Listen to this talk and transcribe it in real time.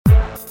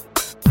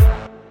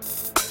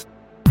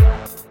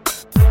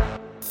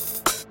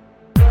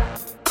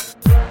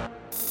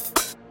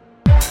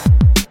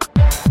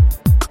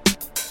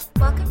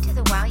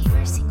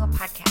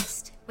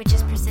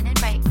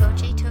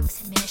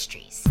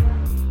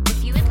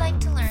like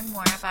to learn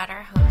more about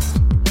our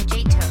host,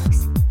 O.J.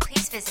 Tokes,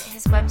 please visit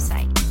his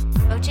website,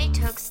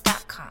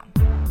 ojtokes.com.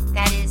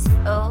 That is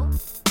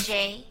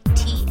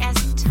O-J-T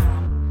as in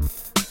Tom,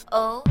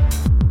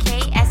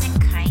 O-K as in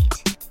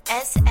kite,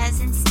 S as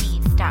in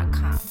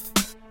Steve.com,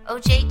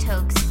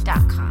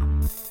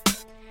 ojtokes.com.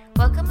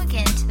 Welcome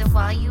again to the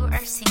While You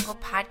Are Single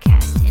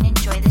podcast and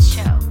enjoy the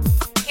show.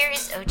 Here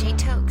is O.J.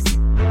 Tokes.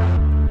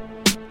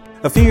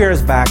 A few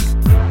years back,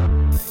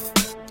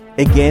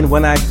 again,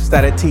 when I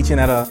started teaching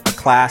at a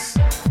class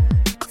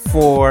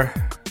for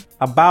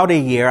about a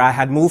year, I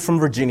had moved from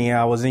Virginia.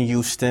 I was in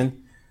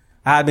Houston.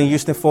 I had been in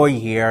Houston for a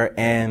year,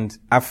 and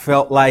I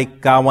felt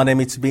like God wanted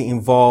me to be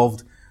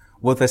involved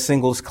with a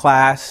singles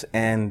class.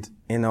 And,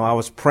 I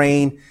was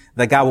praying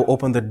that God would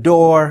open the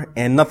door,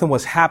 and nothing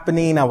was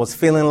happening. I was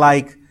feeling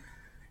like,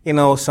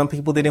 some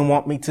people didn't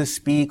want me to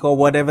speak or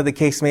whatever the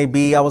case may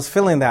be. I was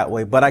feeling that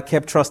way, but I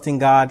kept trusting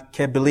God,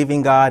 kept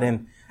believing God,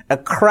 and a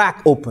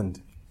crack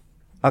opened.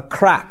 God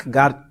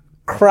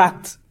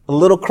cracked, a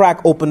little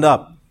crack opened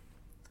up.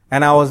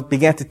 And I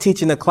began to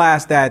teach in a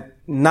class that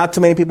not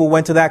too many people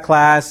went to that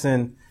class.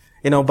 And,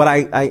 but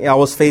I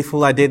was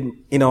faithful. I did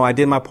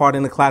my part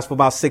in the class for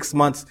about 6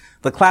 months.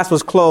 The class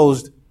was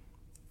closed.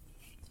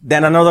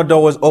 Then another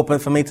door was open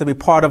for me to be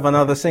part of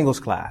another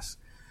singles class.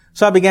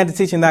 So I began to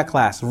teach in that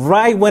class.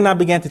 Right when I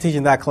began to teach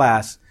in that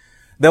class,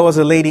 there was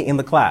a lady in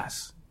the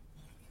class.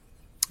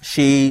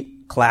 She,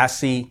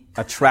 classy,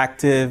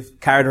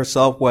 attractive, carried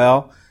herself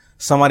well.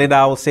 Somebody that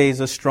I would say is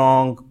a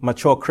strong,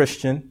 mature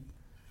Christian.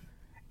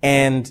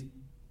 And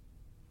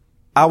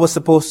I was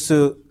supposed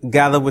to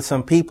gather with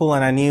some people,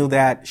 and I knew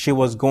that she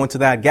was going to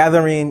that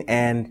gathering,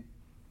 and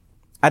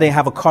I didn't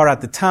have a car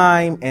at the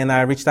time, and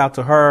I reached out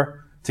to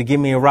her to give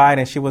me a ride,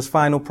 and she was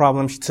fine, no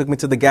problem. She took me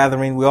to the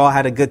gathering. We all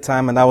had a good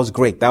time, and that was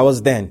great. That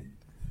was then.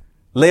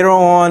 Later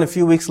on, a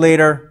few weeks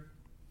later,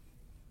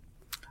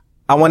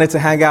 I wanted to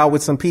hang out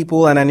with some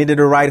people, and I needed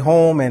a ride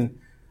home, and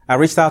I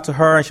reached out to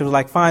her, and she was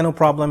like, fine, no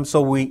problem.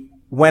 So we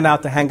went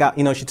out to hang out.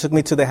 She took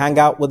me to the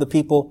hangout with the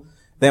people.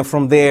 Then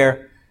from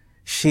there,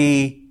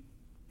 she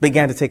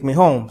began to take me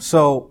home.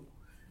 So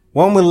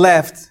when we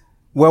left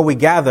where we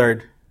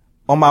gathered,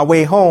 on my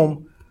way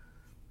home,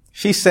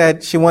 she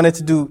said she wanted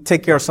to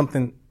take care of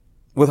something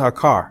with her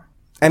car.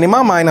 And in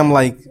my mind, I'm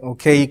like,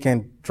 okay, you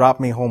can drop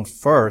me home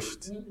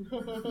first,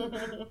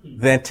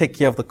 then take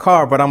care of the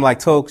car. But I'm like,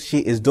 Tokes, she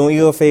is doing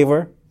you a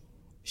favor.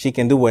 She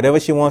can do whatever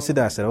she wants to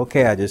do. I said,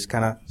 okay, I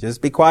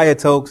just be quiet,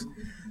 Tokes.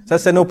 So I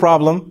said, no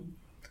problem.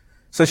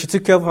 So she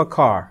took care of her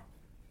car.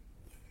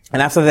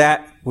 And after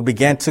that,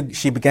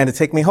 she began to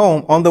take me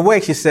home. On the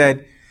way, she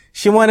said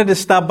she wanted to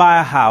stop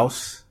by a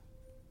house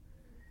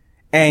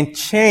and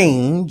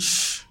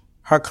change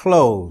her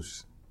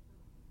clothes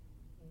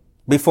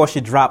before she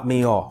dropped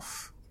me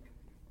off.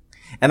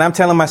 And I'm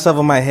telling myself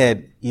in my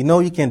head,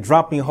 you can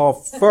drop me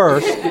off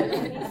first,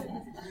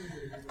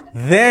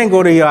 then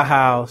go to your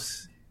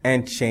house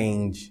and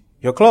change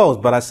your clothes.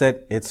 But I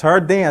said, it's her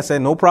day. I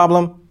said, no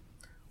problem.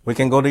 We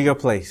can go to your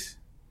place.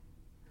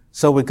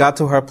 So we got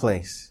to her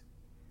place,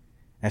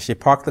 and she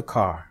parked the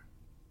car,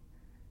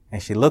 and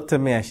she looked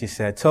at me and she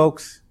said,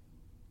 Tokes,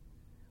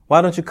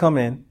 why don't you come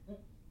in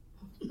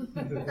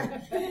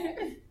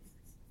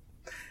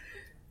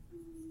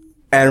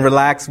and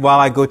relax while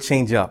I go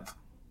change up?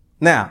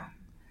 Now,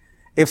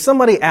 if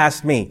somebody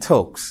asked me,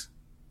 Tokes,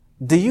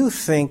 do you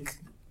think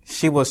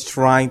she was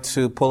trying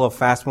to pull a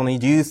fast one on you?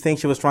 Do you think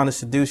she was trying to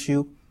seduce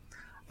you?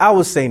 I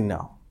would say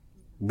no,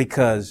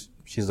 because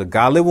she's a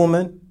godly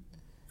woman.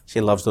 She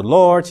loves the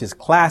Lord. She's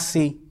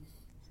classy.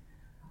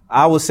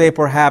 I would say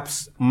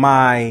perhaps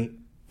my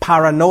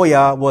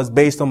paranoia was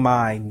based on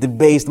my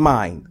debased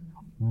mind,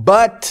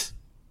 but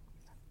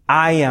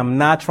I am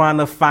not trying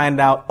to find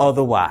out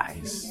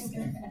otherwise.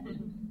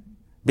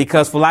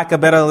 Because for lack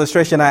of better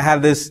illustration, I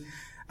had this,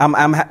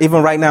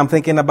 even right now I'm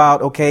thinking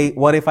about, okay,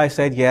 what if I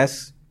said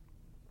yes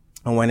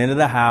and went into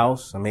the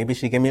house, or maybe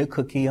she gave me a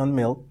cookie on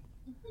milk,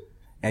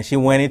 and she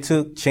went in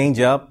to change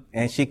up,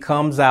 and she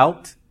comes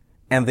out,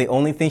 and the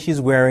only thing she's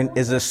wearing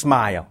is a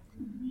smile.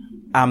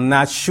 I'm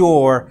not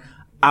sure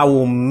I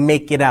will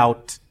make it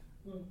out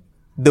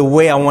the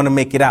way I want to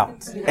make it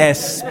out,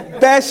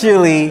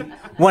 especially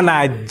when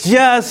I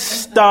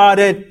just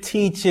started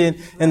teaching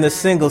in the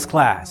singles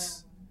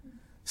class.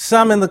 So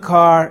I'm in the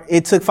car.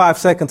 It took 5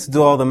 seconds to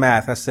do all the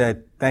math. I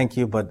said, thank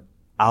you, but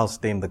I'll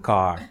stay in the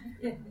car.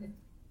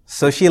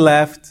 So she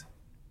left.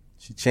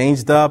 She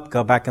changed up,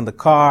 got back in the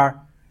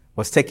car,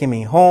 was taking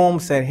me home,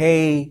 said,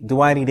 hey,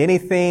 do I need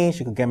anything?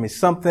 She could get me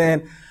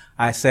something.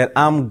 I said,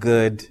 I'm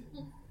good.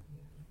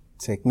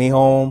 Take me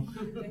home.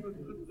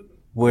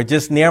 We're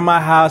just near my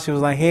house. She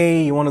was like,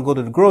 hey, you want to go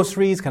to the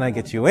groceries? Can I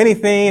get you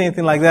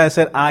anything like that? I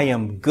said, I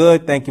am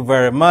good. Thank you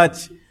very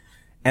much.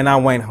 And I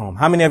went home.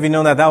 How many of you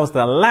know that was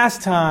the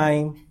last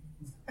time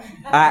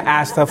I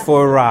asked her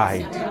for a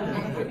ride?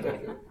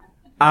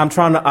 I'm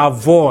trying to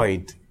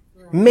avoid.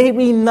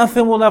 Maybe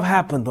nothing will have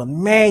happened, but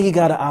man, you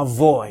got to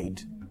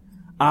avoid.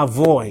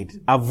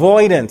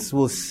 Avoidance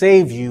will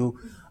save you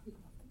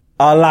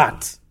a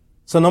lot.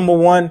 So number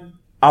one,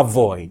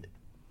 avoid.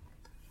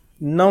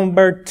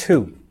 Number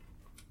 2,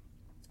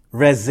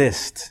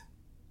 resist.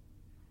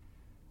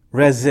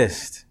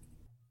 Resist.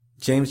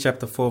 James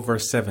chapter 4,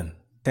 verse 7.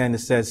 And it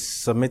says,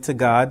 submit to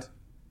God,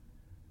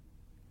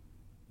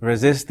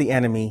 resist the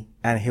enemy,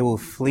 and he will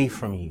flee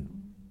from you.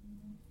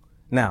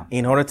 Now,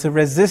 in order to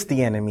resist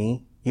the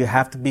enemy, you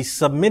have to be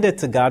submitted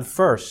to God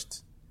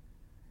first.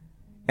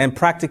 And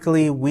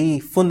practically, we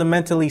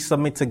fundamentally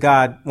submit to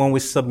God when we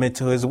submit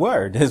to His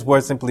Word. His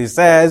Word simply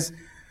says,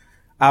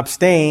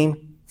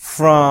 abstain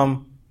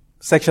from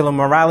sexual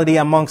immorality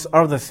amongst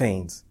other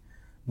things.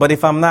 But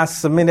if I'm not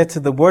submitted to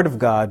the Word of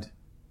God,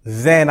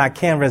 then I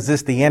can't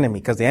resist the enemy,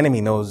 because the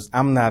enemy knows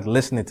I'm not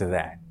listening to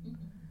that.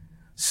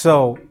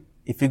 So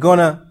if you're going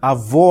to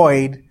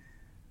avoid,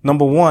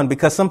 number 1,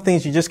 because some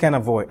things you just can't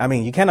avoid. I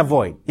mean, you can't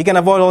avoid. You can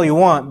avoid all you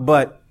want,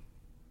 but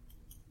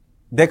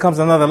there comes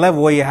another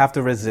level where you have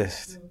to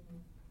resist.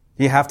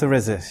 You have to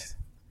resist.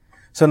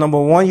 So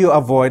number 1, you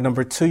avoid.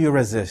 Number 2, you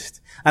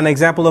resist. An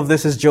example of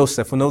this is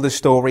Joseph. We know the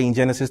story in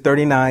Genesis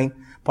 39.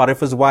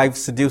 Potiphar's wife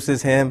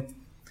seduces him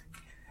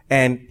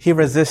and he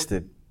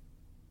resisted.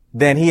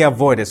 Then he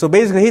avoided. So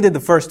basically he did the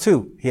first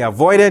 2. He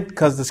avoided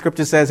because the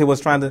scripture says he was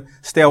trying to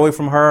stay away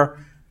from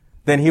her.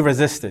 Then he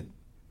resisted.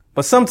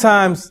 But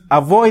sometimes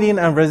avoiding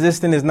and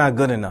resisting is not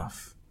good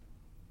enough.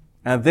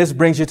 And this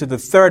brings you to the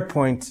third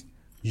point.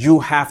 You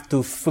have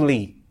to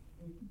flee.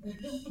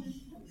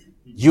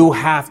 You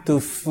have to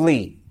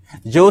flee.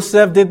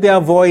 Joseph did the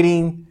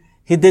avoiding.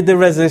 He did the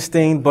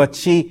resisting, but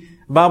the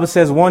Bible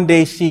says one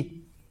day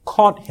she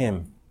caught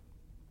him.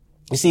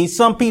 You see,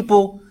 some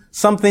people,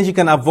 some things you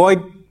can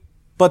avoid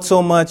but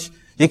so much.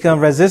 You can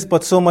resist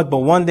but so much, but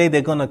one day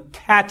they're going to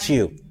catch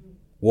you.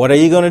 What are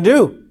you going to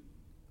do?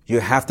 You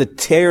have to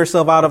tear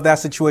yourself out of that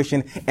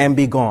situation and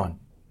be gone.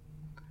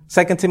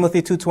 2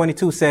 Timothy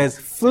 2:22 says,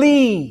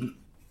 flee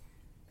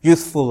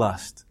youthful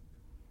lust.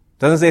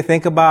 Doesn't say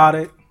think about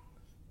it.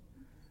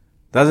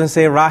 Doesn't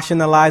say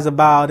rationalize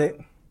about it.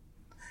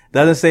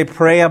 Doesn't say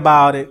pray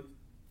about it.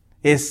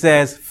 It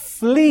says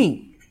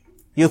flee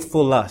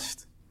youthful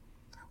lust.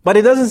 But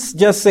it doesn't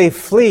just say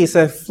flee. It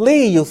says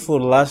flee youthful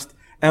lust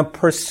and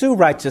pursue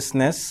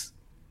righteousness,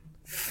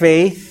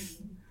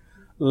 faith,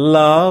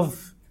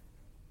 love,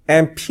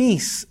 and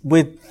peace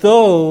with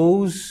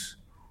those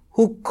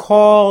who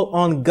call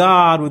on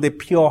God with a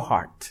pure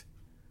heart.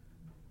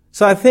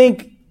 So I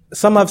think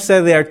some have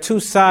said there are 2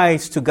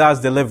 sides to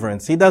God's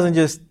deliverance. He doesn't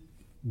just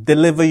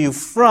deliver you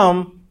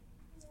from,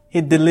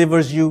 He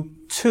delivers you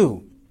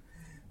to.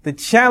 The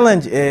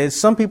challenge is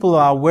some people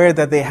are aware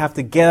that they have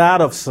to get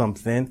out of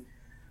something,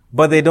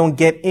 but they don't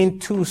get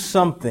into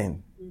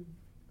something.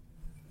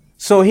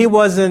 So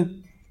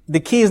the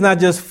key is not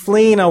just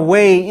fleeing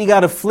away. You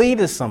got to flee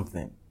to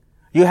something.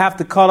 You have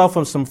to cut off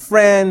from some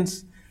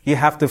friends. You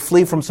have to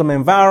flee from some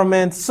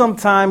environment.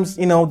 Sometimes,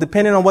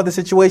 depending on what the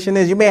situation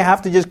is, you may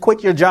have to just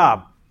quit your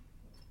job.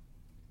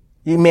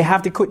 You may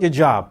have to quit your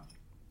job.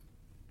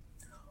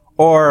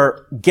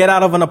 Or get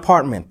out of an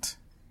apartment.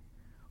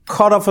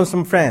 Cut off from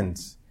some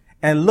friends.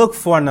 And look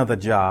for another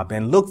job.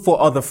 And look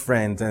for other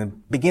friends.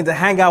 And begin to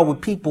hang out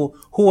with people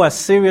who are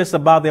serious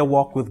about their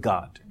walk with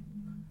God.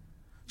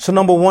 So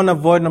number 1,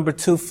 avoid. Number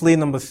 2, flee.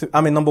 Number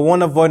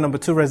 1, avoid. Number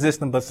 2,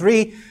 resist. Number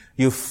 3,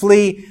 you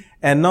flee.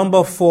 And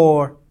number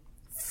 4,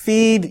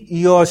 feed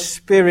your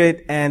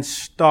spirit and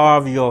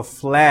starve your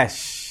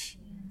flesh.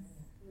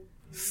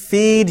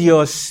 Feed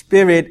your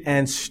spirit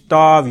and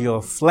starve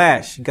your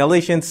flesh.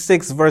 Galatians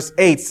 6 verse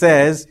 8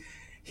 says,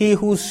 he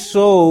who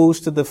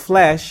sows to the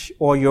flesh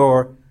or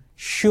your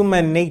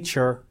human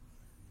nature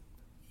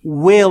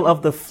will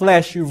of the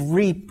flesh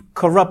reap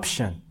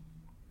corruption.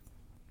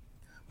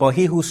 But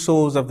he who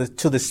sows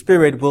to the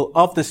Spirit will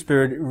of the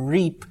Spirit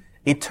reap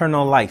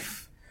eternal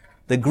life.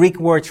 The Greek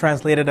word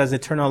translated as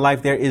eternal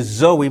life there is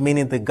Zoe,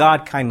 meaning the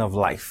God kind of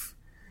life.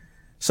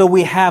 So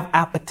we have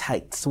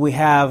appetites. We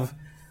have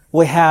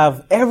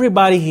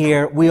everybody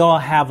here. We all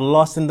have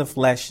lust in the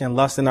flesh and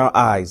lust in our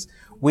eyes.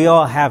 We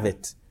all have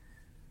it.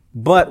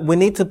 But we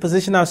need to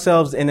position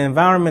ourselves in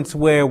environments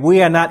where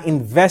we are not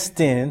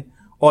investing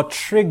or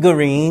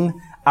triggering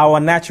our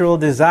natural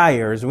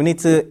desires. We need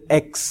to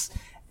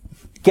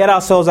get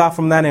ourselves out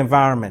from that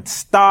environment.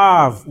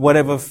 Starve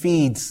whatever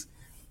feeds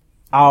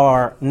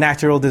our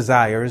natural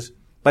desires,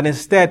 but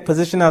instead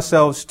position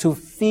ourselves to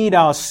feed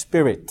our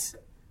spirit.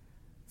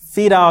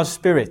 Feed our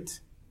spirit.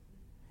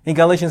 In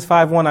Galatians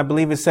 5:1, I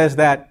believe it says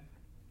that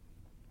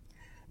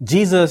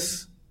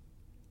Jesus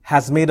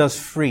has made us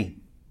free.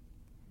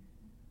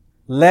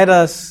 Let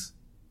us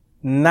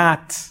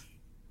not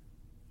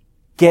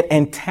get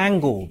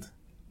entangled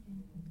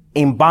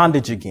in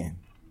bondage again.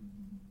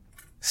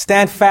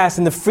 Stand fast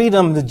in the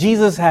freedom that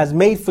Jesus has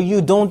made for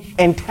you. Don't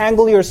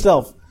entangle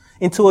yourself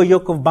into a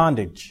yoke of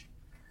bondage.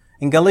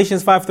 In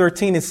Galatians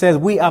 5:13, it says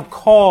we are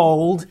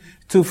called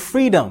to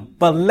freedom,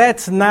 but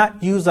let's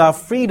not use our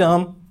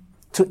freedom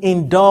to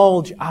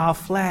indulge our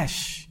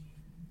flesh.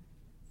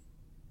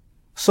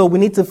 So we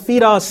need to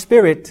feed our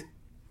spirit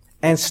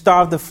and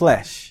starve the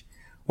flesh.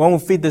 When we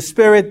feed the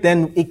spirit,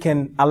 then it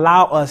can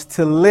allow us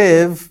to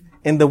live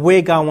in the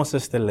way God wants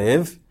us to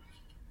live.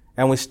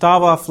 and we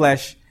starve our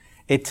flesh,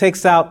 it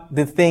takes out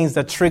the things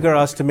that trigger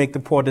us to make the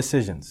poor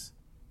decisions.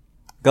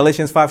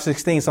 Galatians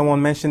 5:16,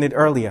 someone mentioned it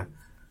earlier.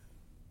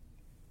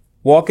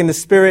 Walk in the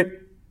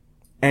Spirit,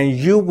 and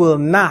you will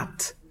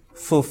not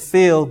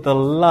fulfill the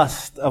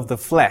lust of the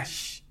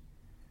flesh.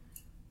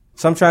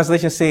 Some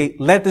translations say,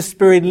 let the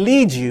Spirit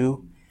lead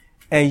you,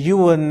 and you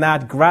will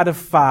not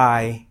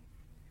gratify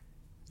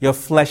your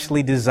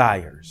fleshly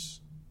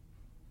desires.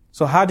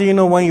 So how do you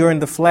know when you're in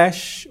the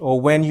flesh or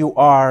when you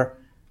are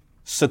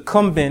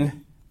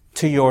succumbing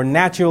to your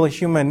natural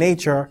human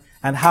nature?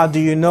 And how do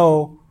you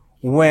know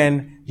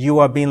when you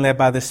are being led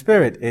by the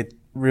Spirit? It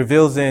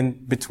reveals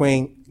in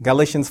between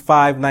Galatians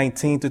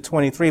 5:19 to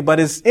 23. But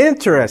it's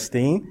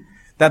interesting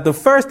that the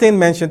first thing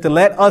mentioned to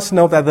let us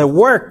know that the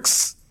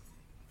works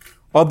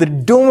or the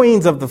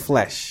doings of the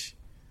flesh,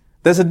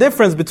 there's a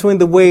difference between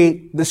the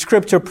way the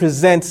scripture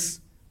presents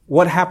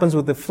what happens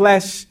with the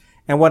flesh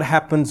and what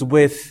happens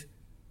with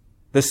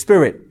the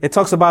Spirit. It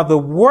talks about the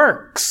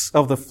works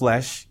of the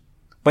flesh,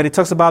 but it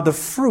talks about the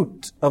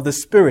fruit of the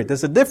Spirit.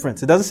 There's a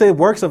difference. It doesn't say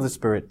works of the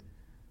Spirit,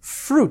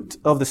 fruit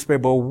of the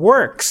Spirit, but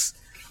works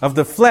of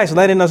the flesh,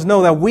 letting us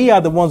know that we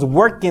are the ones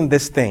working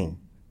this thing.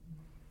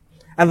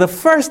 And the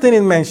first thing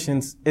it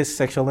mentions is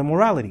sexual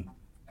immorality.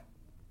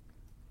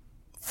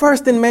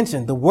 First thing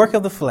mentioned, the work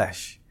of the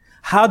flesh.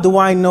 How do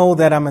I know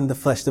that I'm in the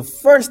flesh? The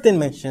first thing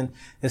mentioned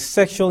is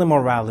sexual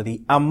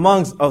immorality,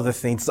 amongst other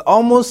things.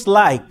 Almost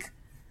like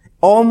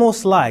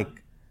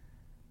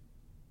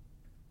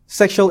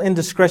sexual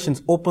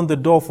indiscretions open the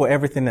door for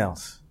everything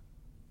else.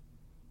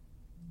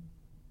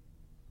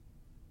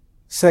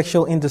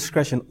 Sexual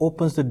indiscretion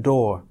opens the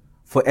door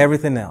for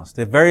everything else.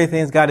 The very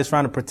things God is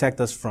trying to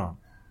protect us from.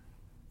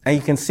 And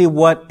you can see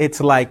what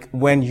it's like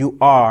when you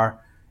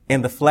are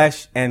in the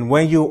flesh, and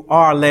when you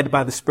are led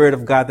by the Spirit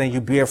of God, then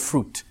you bear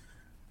fruit.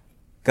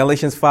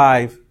 Galatians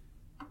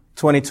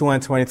 5:22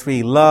 and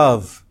 23.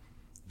 Love,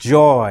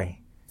 joy,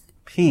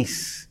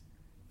 peace,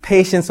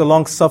 patience,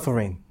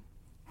 long-suffering,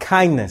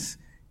 kindness,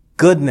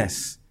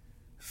 goodness,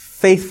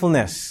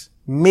 faithfulness,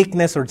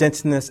 meekness or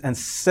gentleness, and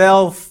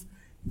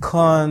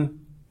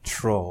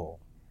self-control.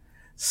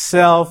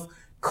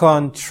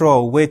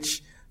 Self-control,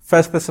 which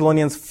 1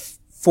 Thessalonians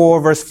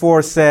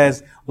 4:4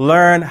 says,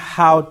 learn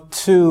how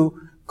to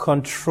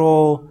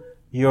control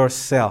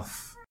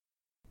yourself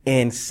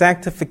in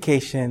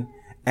sanctification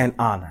and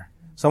honor.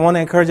 So I want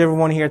to encourage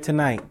everyone here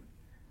tonight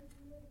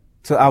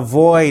to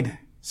avoid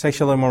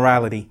sexual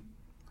immorality,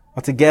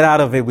 or to get out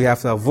of it. We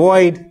have to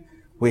avoid,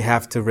 we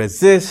have to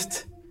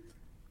resist,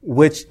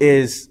 which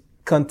is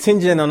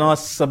contingent on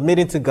us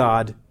submitting to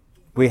God.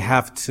 We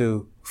have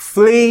to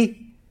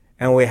flee,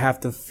 and we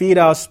have to feed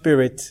our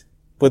spirit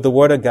with the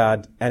Word of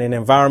God and in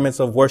environments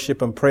of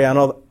worship and prayer and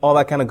all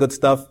that kind of good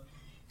stuff,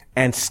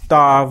 and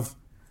starve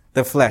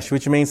the flesh,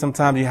 which means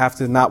sometimes you have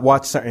to not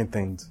watch certain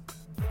things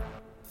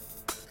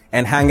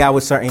and hang out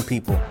with certain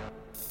people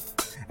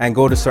and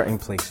go to certain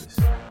places.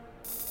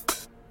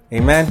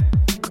 Amen.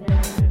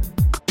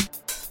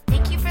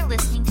 Thank you for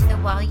listening to the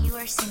While You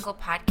Are Single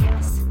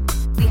podcast.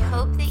 We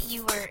hope that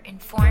you were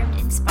informed,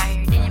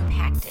 inspired, and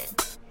impacted.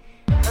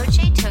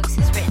 O.J. Tokes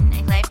has written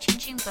a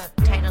life-changing book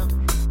titled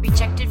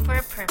Rejected for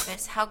a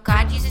Purpose: How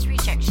God Uses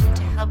Rejection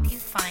to Help You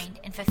Find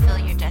and Fulfill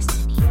Your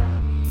Destiny.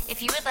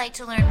 If you would like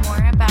to learn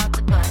more about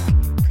the book,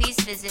 please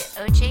visit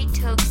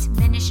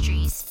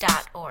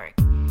ojtokesministries.org.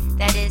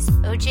 That is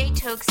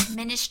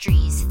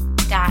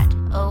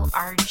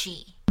ojtokesministries.org.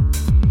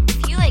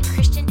 If you like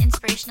Christian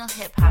inspirational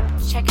hip-hop,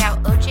 check out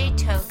O.J.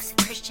 Tokes'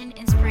 Christian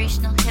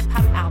inspirational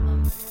hip-hop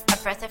album, A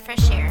Breath of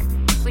Fresh Air,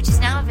 which is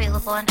now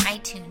available on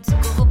iTunes,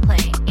 Google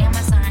Play,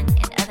 Amazon,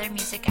 and other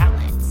music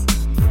outlets.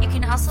 You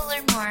can also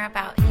learn more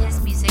about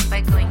his music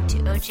by going to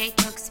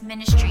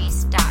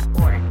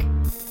ojtokesministries.org.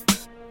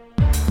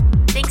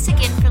 Thanks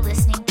again for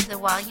listening to the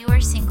While You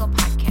Are Single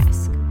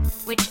podcast,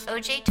 which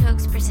O.J.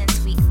 Tokes presents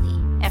weekly,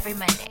 every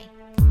Monday.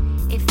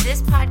 If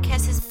this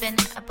podcast has been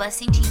a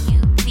blessing to you,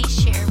 please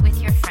share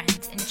with your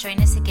friends and join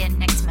us again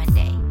next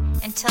Monday.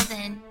 Until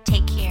then,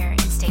 take care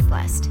and stay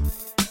blessed.